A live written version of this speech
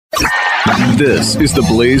This is the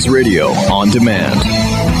Blaze Radio on demand.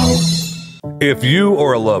 If you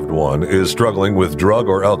or a loved one is struggling with drug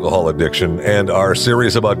or alcohol addiction and are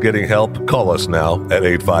serious about getting help, call us now at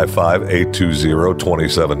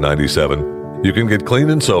 855-820-2797. You can get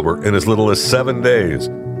clean and sober in as little as 7 days.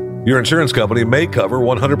 Your insurance company may cover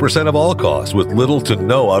 100% of all costs with little to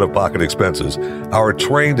no out-of-pocket expenses. Our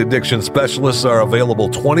trained addiction specialists are available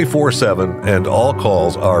 24/7 and all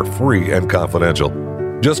calls are free and confidential.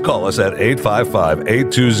 Just call us at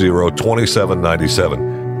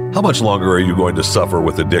 855-820-2797. How much longer are you going to suffer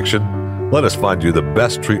with addiction? Let us find you the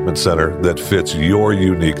best treatment center that fits your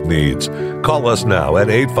unique needs. Call us now at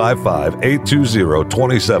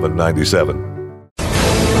 855-820-2797.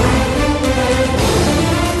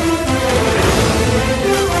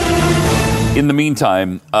 In the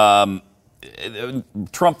meantime,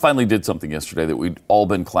 Trump finally did something yesterday that we'd all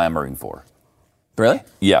been clamoring for. Really?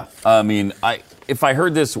 Yeah. I mean, if I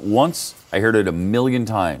heard this once, I heard it a million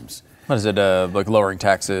times. What is it, like lowering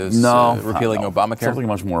taxes? No. Repealing Obamacare? Something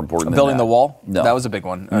much more important Building than the wall? No. That was a big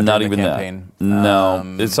one. Not even campaign. that. No.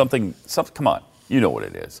 It's something, come on. You know what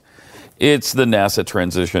it is. It's the NASA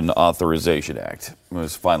Transition Authorization Act. It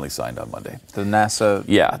was finally signed on Monday. The NASA...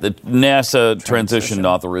 Yeah, the NASA Transition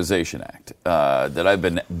Authorization Act that I've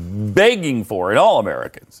been begging for, and all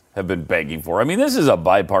Americans have been begging for. I mean, this is a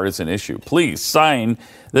bipartisan issue. Please sign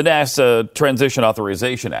the NASA Transition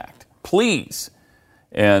Authorization Act. Please.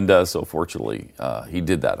 And so fortunately, he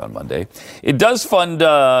did that on Monday. It does fund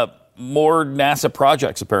more NASA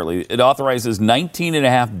projects, apparently. It authorizes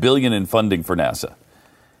 $19.5 billion in funding for NASA.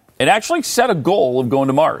 It actually set a goal of going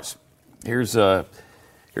to Mars. Here's what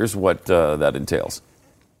that entails.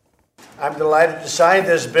 I'm delighted to sign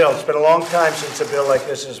this bill. It's been a long time since a bill like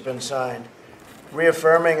this has been signed,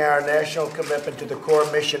 reaffirming our national commitment to the core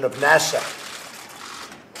mission of NASA,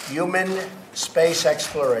 human space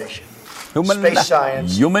exploration, space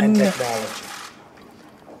science, and technology.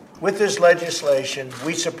 With this legislation,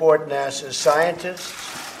 we support NASA's scientists,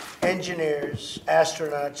 engineers,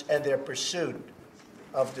 astronauts, and their pursuit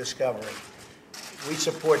of discovery. We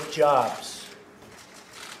support jobs.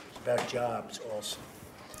 It's about jobs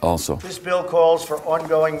also. This bill calls for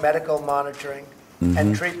ongoing medical monitoring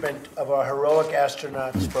and treatment of our heroic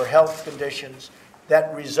astronauts for health conditions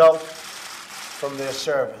that result from their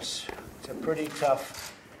service. It's a pretty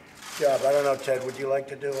tough job. I don't know, Ted, would you like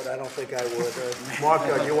to do it? I don't think I would.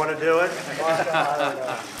 Marco, do you want to do it? Marco, I don't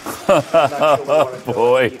know. I'm not sure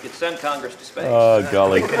Boy. You could send Congress to space. Oh,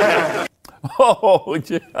 golly. Oh,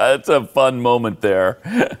 that's a fun moment there.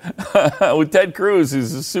 With Ted Cruz,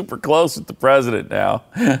 who's super close with the president now.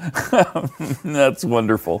 That's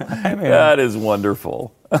wonderful. I mean, that is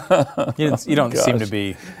wonderful. You don't seem to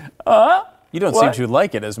be... You don't seem to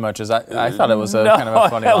like it as much as I thought it was kind of a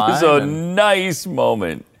funny line. That was a nice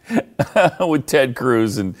moment with Ted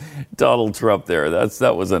Cruz and Donald Trump there.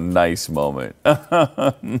 That was a nice moment.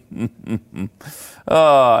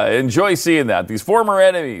 Enjoy seeing that. These former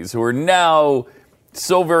enemies who are now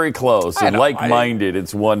so very close and like-minded.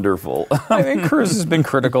 It's wonderful. I mean, Cruz has been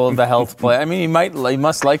critical of the health plan. I mean, he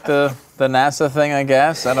must like the NASA thing, I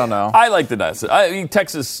guess. I don't know. I like the NASA. I mean,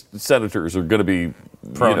 Texas senators are going to be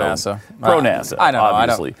pro-NASA. Pro-NASA, I don't know.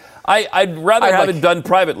 obviously. I'd rather have it done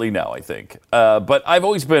privately now, I think. But I've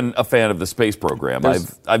always been a fan of the space program.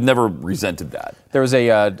 I've never resented that. There was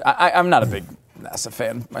I'm not a big NASA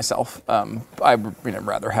fan myself.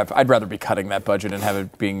 I'd rather be cutting that budget and have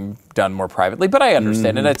it being done more privately. But I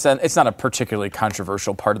understand it. It's not a particularly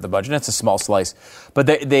controversial part of the budget. It's a small slice. But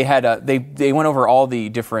they went over all the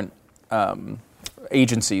different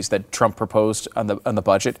agencies that Trump proposed on the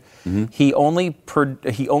budget. Mm-hmm. He only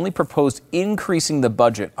proposed increasing the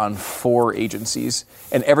budget on 4 agencies,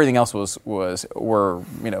 and everything else were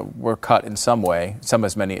cut in some way. Some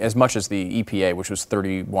as much as the EPA, which was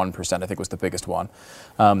 31%, I think was the biggest one.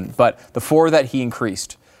 But the 4 that he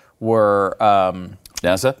increased were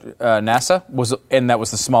NASA. NASA and that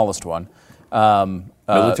was the smallest one.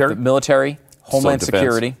 Military. Homeland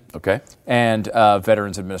Security, and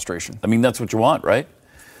Veterans Administration. I mean, that's what you want, right?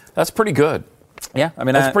 That's pretty good. Yeah, I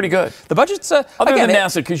mean, that's pretty good. The budget's other than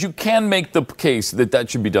NASA, because you can make the case that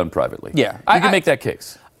should be done privately. Yeah, you can make that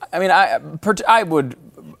case. I mean, I would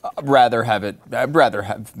rather have it. I'd rather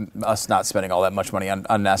have us not spending all that much money on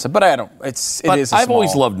NASA, but I don't. I've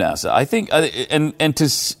always loved NASA. I think, and to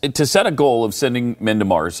set a goal of sending men to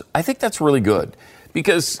Mars, I think that's really good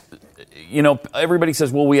because. You know, everybody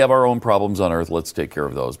says, well, we have our own problems on Earth. Let's take care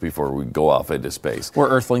of those before we go off into space. We're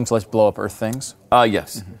Earthlings. Let's blow up Earth things.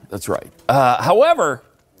 Yes, that's right. However,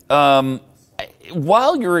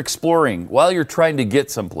 while you're exploring, while you're trying to get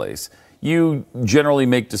someplace, you generally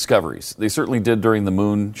make discoveries. They certainly did during the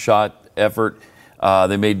moon shot. effort.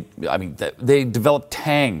 They developed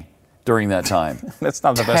Tang during that time. That's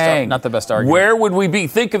not the best argument. Where would we be?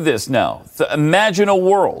 Think of this now. Imagine a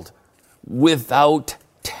world without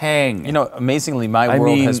Tang. Amazingly, my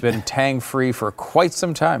world has been Tang-free for quite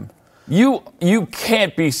some time. You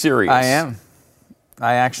can't be serious. I am.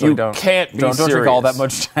 I actually don't. Can't be serious. Don't drink all that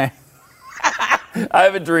much Tang. I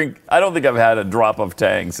don't think I've had a drop of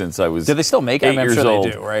Tang since I was. Do they still make it? I'm sure old.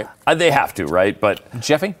 They do, right? They have to, right? But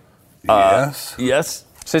Jeffy? Yes. Yes.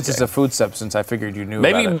 Since it's a food substance, I figured you knew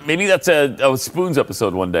about it. Maybe that's a Spoons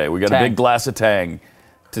episode one day. We got Tang. a big glass of Tang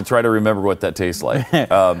to try to remember what that tastes like.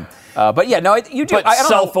 But yeah, no, you do. But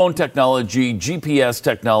cell phone technology, GPS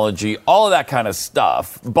technology, all of that kind of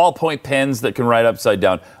stuff, ballpoint pens that can write upside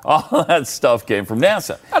down, all that stuff came from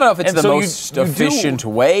NASA. I don't know if it's the most efficient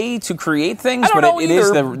way to create things, but it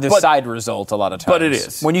is the side result a lot of times. But it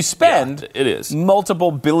is. When you spend it is.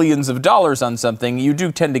 multiple billions of dollars on something, you do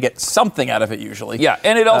tend to get something out of it usually. Yeah,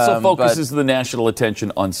 and it also focuses the national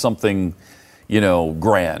attention on something,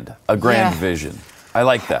 grand, a grand vision. I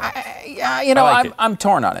like that. I'm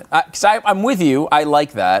torn on it. Because I'm with you. I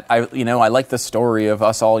like that. I like the story of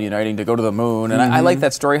us all uniting to go to the moon, and I like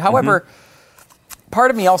that story. However, part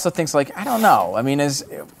of me also thinks, I don't know. I mean, as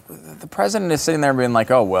the president is sitting there being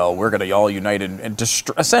like, oh, well, we're going to all unite and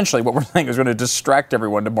essentially what we're saying is we're going to distract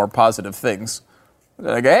everyone to more positive things.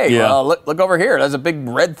 Like, hey, look over here. There's a big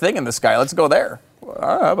red thing in the sky. Let's go there.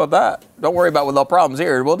 How about that? Don't worry about the problems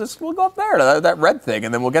here. We'll go up there to that red thing,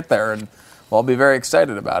 and then we'll get there, and I'll be very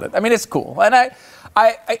excited about it. I mean, it's cool. And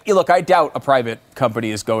I doubt a private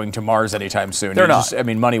company is going to Mars anytime soon. They're not.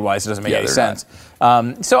 Money-wise, it doesn't make any sense.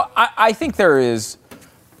 So I think there is.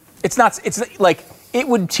 It's like it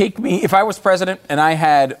would take me, if I was president and I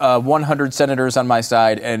had 100 senators on my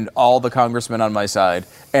side and all the congressmen on my side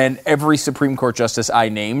and every Supreme Court justice I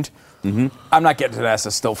named, I'm not getting to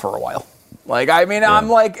NASA still for a while. I'm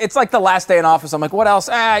like, it's like the last day in office. I'm like, what else?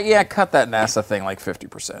 Cut that NASA thing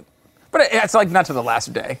 50%. But it's not to the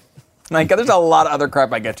last day. There's a lot of other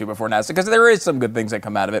crap I get to before NASA because there is some good things that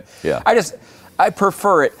come out of it. Yeah. I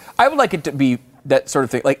prefer it. I would like it to be that sort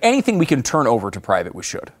of thing. Anything we can turn over to private, we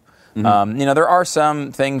should. There are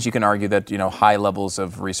some things you can argue that, high levels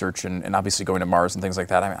of research and obviously going to Mars and things like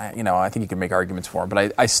that. I think you can make arguments for them,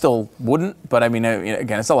 but I still wouldn't. But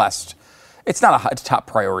again, it's it's not a top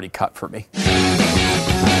priority cut for me.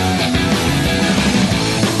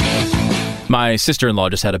 My sister-in-law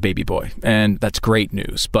just had a baby boy, and that's great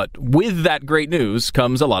news. But with that great news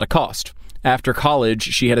comes a lot of cost. After college,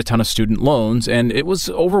 she had a ton of student loans, and it was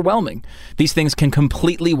overwhelming. These things can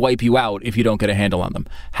completely wipe you out if you don't get a handle on them.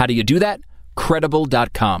 How do you do that?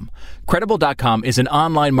 Credible.com. Credible.com is an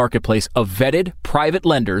online marketplace of vetted private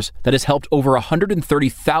lenders that has helped over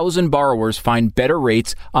 130,000 borrowers find better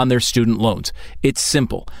rates on their student loans. It's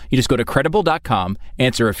simple. You just go to Credible.com,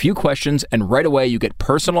 answer a few questions, and right away you get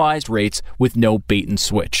personalized rates with no bait and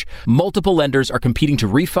switch. Multiple lenders are competing to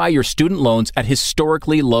refi your student loans at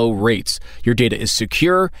historically low rates. Your data is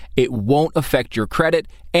secure, it won't affect your credit,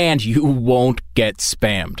 and you won't get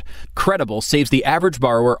spammed. Credible saves the average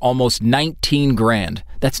borrower almost $19,000.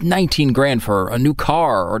 That's $19,000 for a new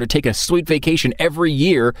car or to take a sweet vacation every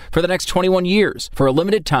year for the next 21 years. For a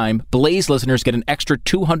limited time, Blaze listeners get an extra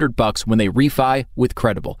 $200 when they refi with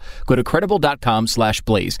Credible. Go to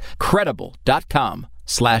Credible.com/Blaze.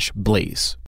 Credible.com/Blaze.